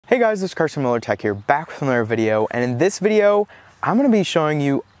Hey guys, this is Carson Miller Tech here, back with another video, and in this video, I'm going to be showing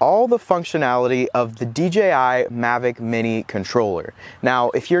you all the functionality of the DJI Mavic Mini controller. Now,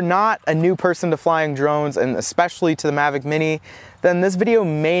 if you're not a new person to flying drones, and especially to the Mavic Mini, then this video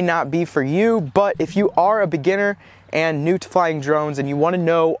may not be for you, but if you are a beginner and new to flying drones and you want to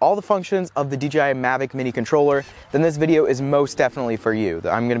know all the functions of the DJI Mavic Mini controller, then this video is most definitely for you.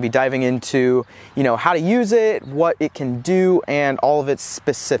 I'm going to be diving into, how to use it, what it can do, and all of its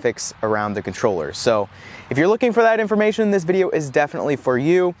specifics around the controller. So if you're looking for that information, this video is definitely for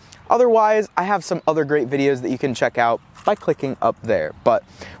you. Otherwise, I have some other great videos that you can check out by clicking up there. But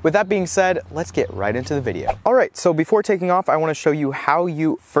with that being said, let's get right into the video. All right, so before taking off, I want to show you how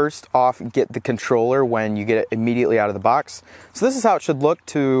you first off get the controller when you get it immediately out of the box. So this is how it should look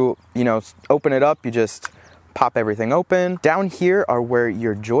to, open it up. You just pop everything open. Down here are where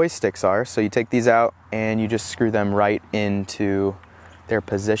your joysticks are. So you take these out and you just screw them right into their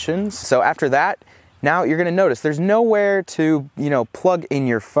positions. So after that, now you're gonna notice there's nowhere to, plug in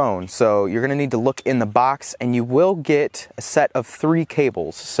your phone. So you're gonna need to look in the box and you will get a set of 3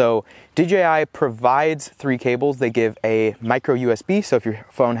 cables. So DJI provides 3 cables. They give a micro USB. So if your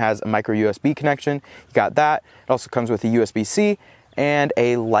phone has a micro USB connection, you got that. It also comes with a USB-C and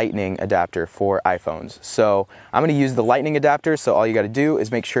a lightning adapter for iPhones. So I'm gonna use the lightning adapter. So all you gotta do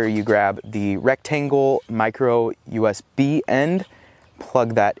is make sure you grab the rectangle micro USB end,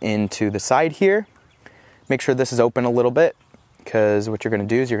 plug that into the side here. Make sure this is open a little bit, because what you're going to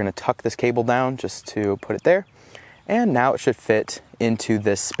do is you're going to tuck this cable down just to put it there. And now it should fit into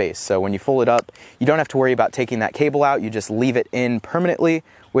this space. So when you fold it up, you don't have to worry about taking that cable out. You just leave it in permanently,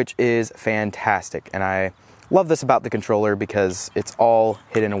 which is fantastic. And I love this about the controller because it's all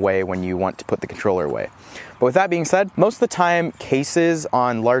hidden away when you want to put the controller away. But with that being said, most of the time cases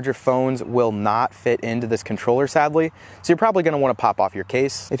on larger phones will not fit into this controller, sadly. So you're probably going to want to pop off your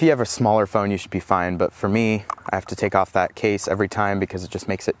case. If you have a smaller phone, you should be fine. But for me, I have to take off that case every time because it just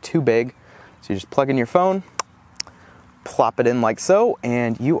makes it too big. So you just plug in your phone, plop it in like so,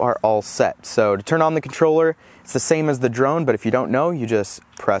 and you are all set. So to turn on the controller, it's the same as the drone, but if you don't know, you just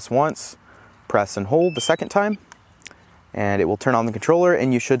press once, press and hold the second time, and it will turn on the controller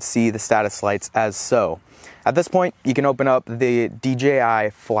and you should see the status lights as so. At this point, you can open up the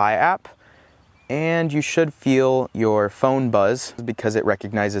DJI Fly app and you should feel your phone buzz because it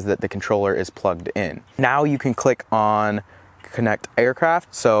recognizes that the controller is plugged in. Now you can click on Connect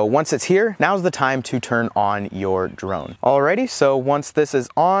Aircraft. So once it's here, now's the time to turn on your drone. Alrighty, so once this is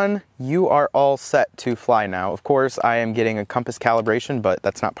on, you are all set to fly now. Of course, I am getting a compass calibration, but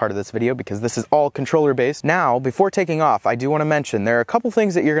that's not part of this video because this is all controller based. Now, before taking off, I do want to mention there are a couple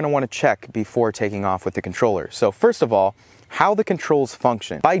things that you're going to want to check before taking off with the controller. So first of all, how the controls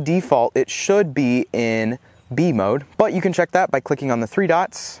function. By default, it should be in B mode, but you can check that by clicking on the 3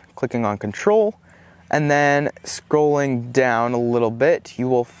 dots, clicking on Control, and then scrolling down a little bit, you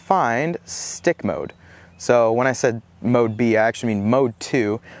will find stick mode. So when I said mode B, I actually mean mode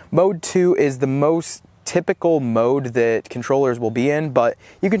 2. Mode 2 is the most typical mode that controllers will be in, but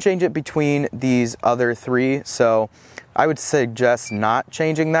you can change it between these other 3. So I would suggest not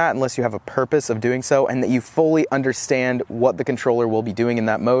changing that unless you have a purpose of doing so and that you fully understand what the controller will be doing in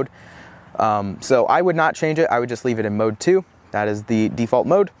that mode. So I would not change it. I would just leave it in mode 2. That is the default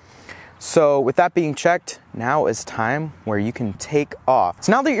mode. So with that being checked, now is time where you can take off.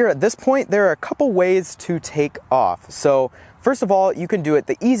 So now that you're at this point, there are a couple ways to take off. So first of all, you can do it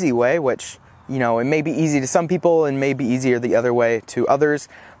the easy way, which, it may be easy to some people and may be easier the other way to others.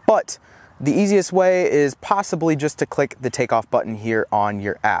 But the easiest way is possibly just to click the takeoff button here on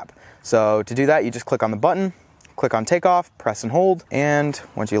your app. So to do that, you just click on the button, click on takeoff, press and hold. And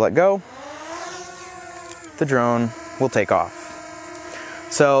once you let go, the drone will take off.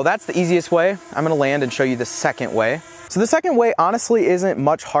 So that's the easiest way. I'm gonna land and show you the second way. So the second way honestly isn't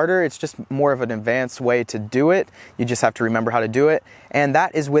much harder. It's just more of an advanced way to do it. You just have to remember how to do it. And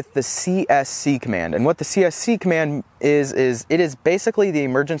that is with the Csc Command. And what the Csc Command is it is basically the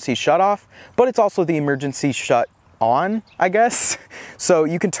emergency shut off, but it's also the emergency shut on, I guess. So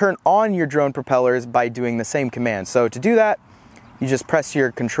you can turn on your drone propellers by doing the same command. So to do that, you just press your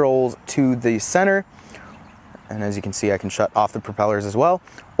controls to the center. And as you can see, I can shut off the propellers as well,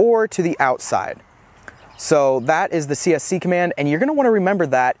 or to the outside. So that is the Csc command, and you're gonna wanna remember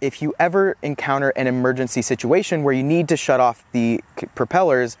that if you ever encounter an emergency situation where you need to shut off the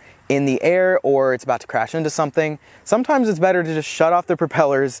propellers in the air or it's about to crash into something, sometimes it's better to just shut off the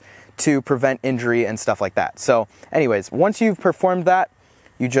propellers to prevent injury and stuff like that. So anyways, once you've performed that,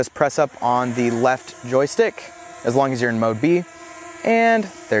 you just press up on the left joystick, as long as you're in mode B, and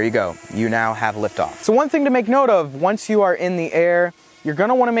there you go. You now have liftoff. So one thing to make note of, once you are in the air, you're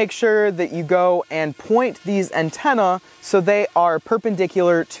gonna wanna make sure that you go and point these antennae so they are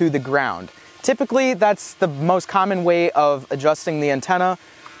perpendicular to the ground. Typically, that's the most common way of adjusting the antenna.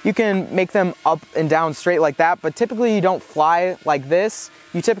 You can make them up and down straight like that, but typically you don't fly like this.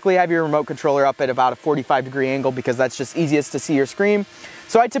 You typically have your remote controller up at about a 45-degree angle because that's just easiest to see your screen.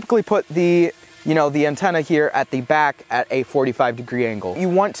 So I typically put the antenna here at the back at a 45-degree angle. You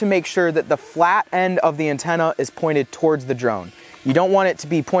want to make sure that the flat end of the antenna is pointed towards the drone. You don't want it to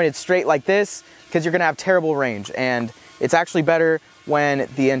be pointed straight like this because you're gonna have terrible range, and it's actually better when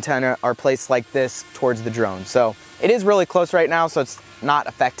the antenna are placed like this towards the drone. So it is really close right now, so it's not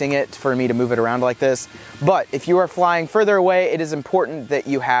affecting it for me to move it around like this. But if you are flying further away, it is important that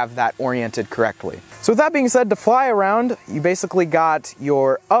you have that oriented correctly. So with that being said, to fly around, you basically got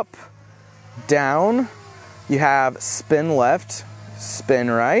your up, down, you have spin left, spin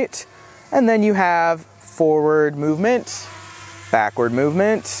right, and then you have forward movement, backward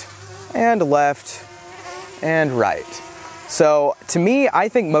movement, and left and right. So to me, I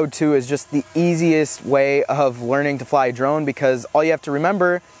think mode 2 is just the easiest way of learning to fly a drone, because all you have to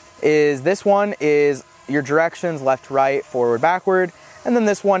remember is this one is your directions, left, right, forward, backward, and then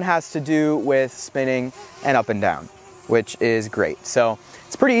this one has to do with spinning and up and down, which is great. So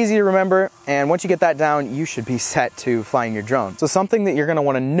it's pretty easy to remember, and once you get that down, you should be set to flying your drone. So something that you're gonna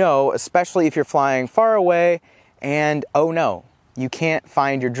wanna know, especially if you're flying far away and oh no, you can't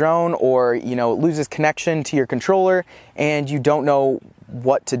find your drone, or it loses connection to your controller and you don't know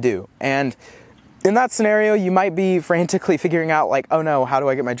what to do. And in that scenario, you might be frantically figuring out like, oh no, how do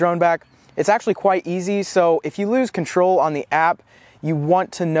I get my drone back? It's actually quite easy. So if you lose control on the app, you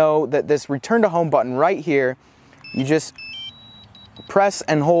want to know that this return to home button right here, you just press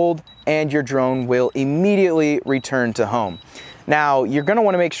and hold and your drone will immediately return to home. Now, you're gonna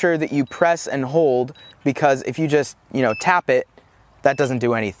wanna make sure that you press and hold, because if you just, tap it, that doesn't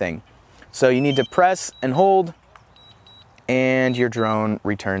do anything. So you need to press and hold and your drone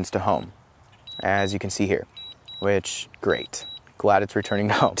returns to home, as you can see here, which, great. Glad it's returning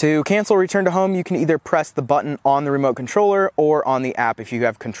to home. To cancel return to home, you can either press the button on the remote controller or on the app if you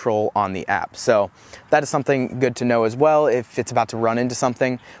have control on the app. So that is something good to know as well if it's about to run into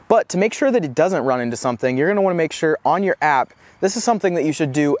something. But to make sure that it doesn't run into something, you're gonna wanna make sure on your app, this is something that you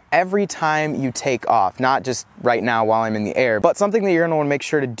should do every time you take off, not just right now while I'm in the air, but something that you're gonna wanna make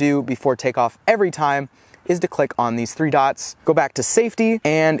sure to do before takeoff every time is to click on these 3 dots, go back to safety,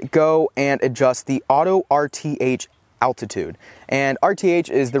 and go and adjust the auto RTH altitude. And RTH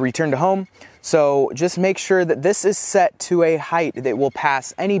is the return to home. So just make sure that this is set to a height that will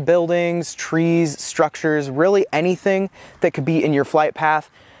pass any buildings, trees, structures, really anything that could be in your flight path.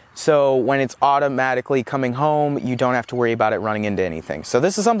 So when it's automatically coming home, you don't have to worry about it running into anything. So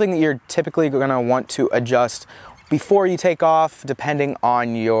this is something that you're typically gonna want to adjust before you take off, depending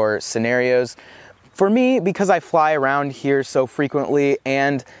on your scenarios. For me, because I fly around here so frequently,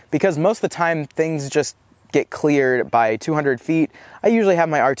 and because most of the time things just get cleared by 200 feet, I usually have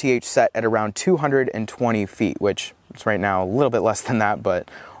my RTH set at around 220 feet, which is right now a little bit less than that,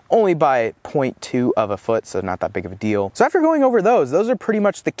 but only by 0.2 of a foot, so not that big of a deal. So after going over those are pretty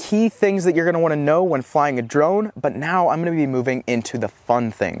much the key things that you're gonna wanna know when flying a drone, but now I'm gonna be moving into the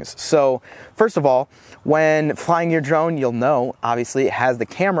fun things. So first of all, when flying your drone, you'll know, obviously it has the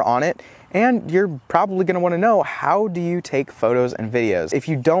camera on it, and you're probably gonna wanna know, how do you take photos and videos? If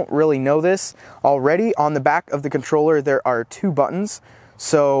you don't really know this already, on the back of the controller, there are 2 buttons.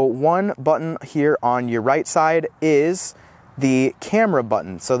 So one button here on your right side is the camera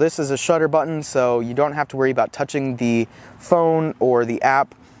button. So this is a shutter button, so you don't have to worry about touching the phone or the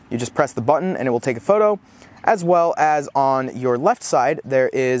app. You just press the button and it will take a photo. As well as on your left side, there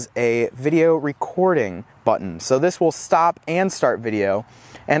is a video recording button. So this will stop and start video.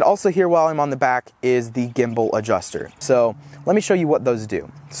 And also here, while I'm on the back, is the gimbal adjuster. So let me show you what those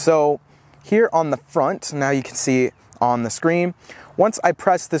do. So here on the front, now you can see on the screen, once I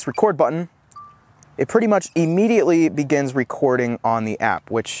press this record button, it pretty much immediately begins recording on the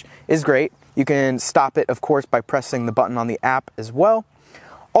app, which is great. You can stop it, of course, by pressing the button on the app as well.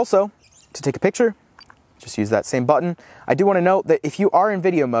 Also, to take a picture, just use that same button. I do want to note that if you are in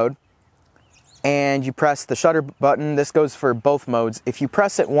video mode and you press the shutter button, this goes for both modes. If you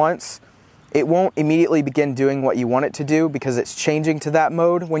press it once, it won't immediately begin doing what you want it to do because it's changing to that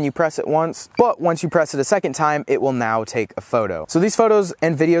mode when you press it once. But once you press it a second time, it will now take a photo. So these photos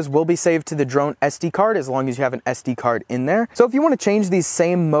and videos will be saved to the drone SD card as long as you have an SD card in there. So if you want to change these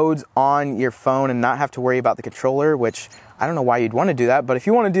same modes on your phone and not have to worry about the controller, which I don't know why you'd want to do that, but if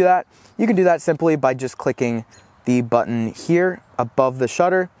you want to do that, you can do that simply by just clicking the button here above the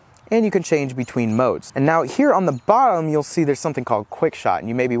shutter, and you can change between modes. And now here on the bottom, you'll see there's something called quick shot, and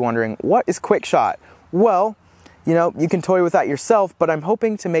you may be wondering, what is quick shot? Well, you know, you can toy with that yourself, but I'm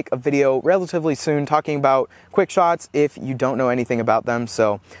hoping to make a video relatively soon talking about quick shots if you don't know anything about them.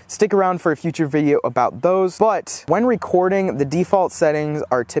 So stick around for a future video about those. But when recording, the default settings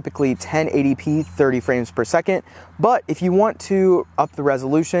are typically 1080p, 30 frames per second. But if you want to up the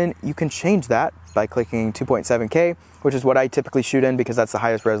resolution, you can change that by clicking 2.7K, which is what I typically shoot in because that's the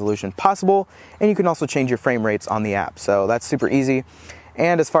highest resolution possible. And you can also change your frame rates on the app. So that's super easy.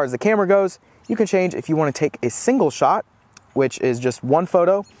 And as far as the camera goes, you can change if you want to take a single shot, which is just one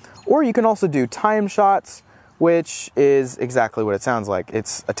photo, or you can also do time shots, which is exactly what it sounds like.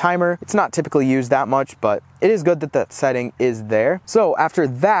 It's a timer. It's not typically used that much, but it is good that that setting is there. So after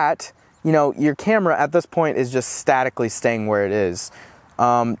that, you know, your camera at this point is just statically staying where it is.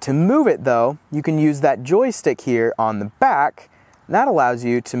 To move it though, you can use that joystick here on the back. That allows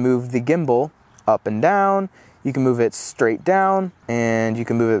you to move the gimbal up and down. You can move it straight down, and you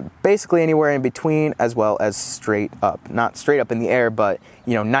can move it basically anywhere in between, as well as straight up. Not straight up in the air, but,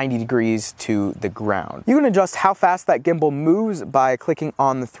 you know, 90 degrees to the ground. You can adjust how fast that gimbal moves by clicking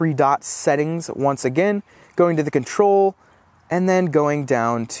on the 3 dot settings once again, going to the control, and then going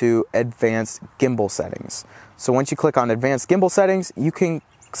down to advanced gimbal settings. So once you click on advanced gimbal settings, you can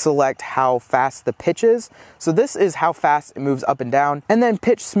select how fast the pitch is. So this is how fast it moves up and down, and then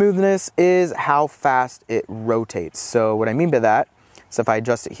pitch smoothness is how fast it rotates. So what I mean by that, so if I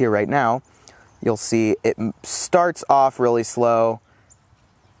adjust it here right now, you'll see it starts off really slow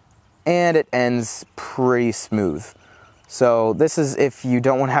and it ends pretty smooth. So this is if you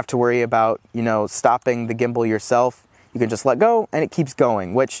don't want to have to worry about, you know, stopping the gimbal yourself. You can just let go and it keeps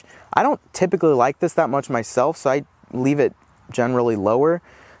going, which I don't typically like this that much myself, so I leave it generally lower.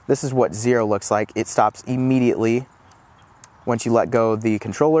 This is what 0 looks like. It stops immediately once you let go of the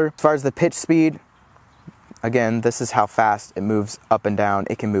controller. As far as the pitch speed, again, this is how fast it moves up and down.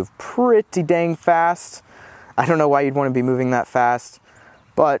 It can move pretty dang fast. I don't know why you'd want to be moving that fast,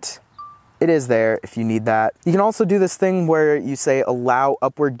 but it is there if you need that. You can also do this thing where you say allow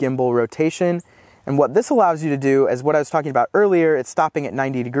upward gimbal rotation. And what this allows you to do is what I was talking about earlier. It's stopping at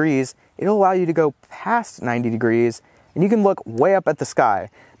 90 degrees. It'll allow you to go past 90 degrees and you can look way up at the sky.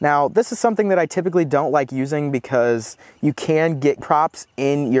 Now, this is something that I typically don't like using because you can get props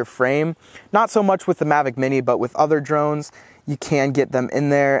in your frame. Not so much with the Mavic Mini, but with other drones, you can get them in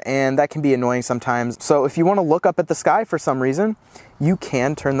there, and that can be annoying sometimes. So if you want to look up at the sky for some reason, you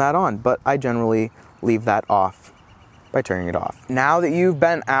can turn that on, but I generally leave that off by turning it off. Now that you've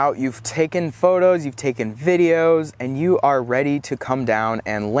been out, you've taken photos, you've taken videos, and you are ready to come down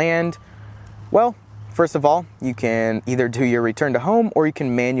and land, well, first of all, you can either do your return to home or you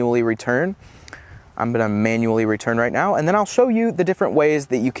can manually return. I'm gonna manually return right now, and then I'll show you the different ways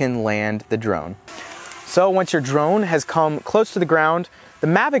that you can land the drone. So once your drone has come close to the ground, the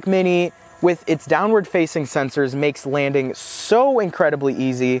Mavic Mini with its downward facing sensors makes landing so incredibly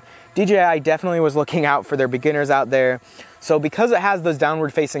easy. DJI definitely was looking out for their beginners out there. So because it has those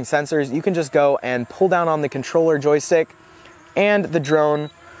downward facing sensors, you can just go and pull down on the controller joystick and the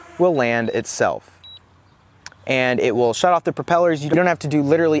drone will land itself. And it will shut off the propellers. You don't have to do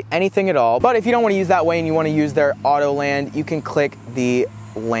literally anything at all. But if you don't want to use that way and you want to use their auto land, you can click the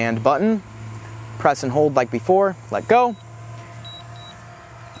land button, press and hold like before, let go,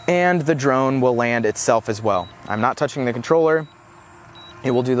 and the drone will land itself as well. I'm not touching the controller.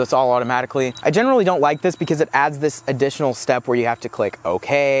 It will do this all automatically. I generally don't like this because it adds this additional step where you have to click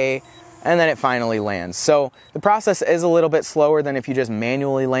OK, and then it finally lands. So the process is a little bit slower than if you just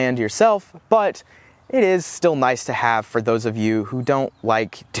manually land yourself, but it is still nice to have for those of you who don't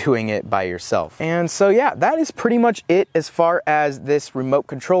like doing it by yourself. And so yeah, that is pretty much it as far as this remote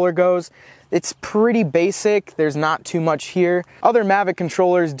controller goes. It's pretty basic, there's not too much here. Other Mavic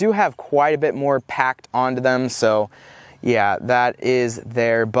controllers do have quite a bit more packed onto them, so yeah, that is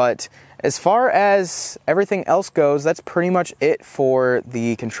there. But as far as everything else goes, that's pretty much it for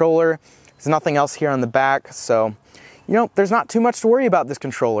the controller. There's nothing else here on the back, so you know, there's not too much to worry about this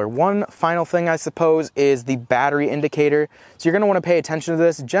controller. One final thing, I suppose, is the battery indicator. So you're gonna wanna pay attention to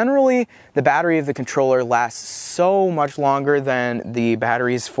this. Generally, the battery of the controller lasts so much longer than the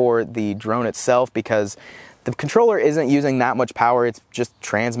batteries for the drone itself because the controller isn't using that much power. It's just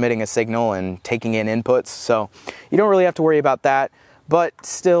transmitting a signal and taking in inputs. So you don't really have to worry about that. But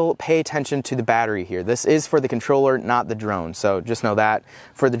still pay attention to the battery here. This is for the controller, not the drone. So just know that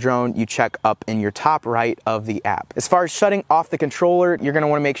for the drone, you check up in your top right of the app. As far as shutting off the controller, you're gonna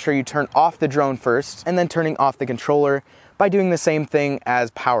wanna make sure you turn off the drone first and then turning off the controller by doing the same thing as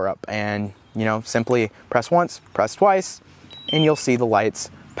power up. And you know, simply press once, press twice, and you'll see the lights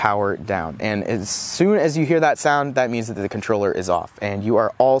power down. And as soon as you hear that sound, that means that the controller is off and you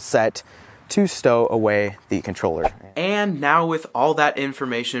are all set to stow away the controller. And now with all that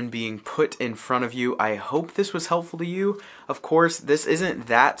information being put in front of you, I hope this was helpful to you. Of course, this isn't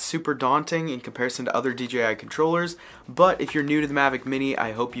that super daunting in comparison to other DJI controllers, but if you're new to the Mavic Mini,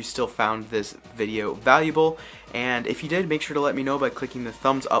 I hope you still found this video valuable. And if you did, make sure to let me know by clicking the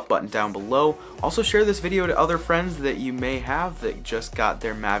thumbs up button down below. Also share this video to other friends that you may have that just got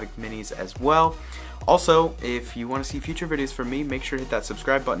their Mavic Minis as well. Also, if you want to see future videos from me, make sure to hit that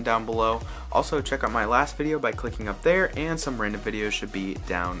subscribe button down below. Also, check out my last video by clicking up there, and some random videos should be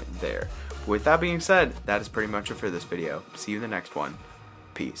down there. With that being said, that is pretty much it for this video. See you in the next one.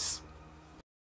 Peace.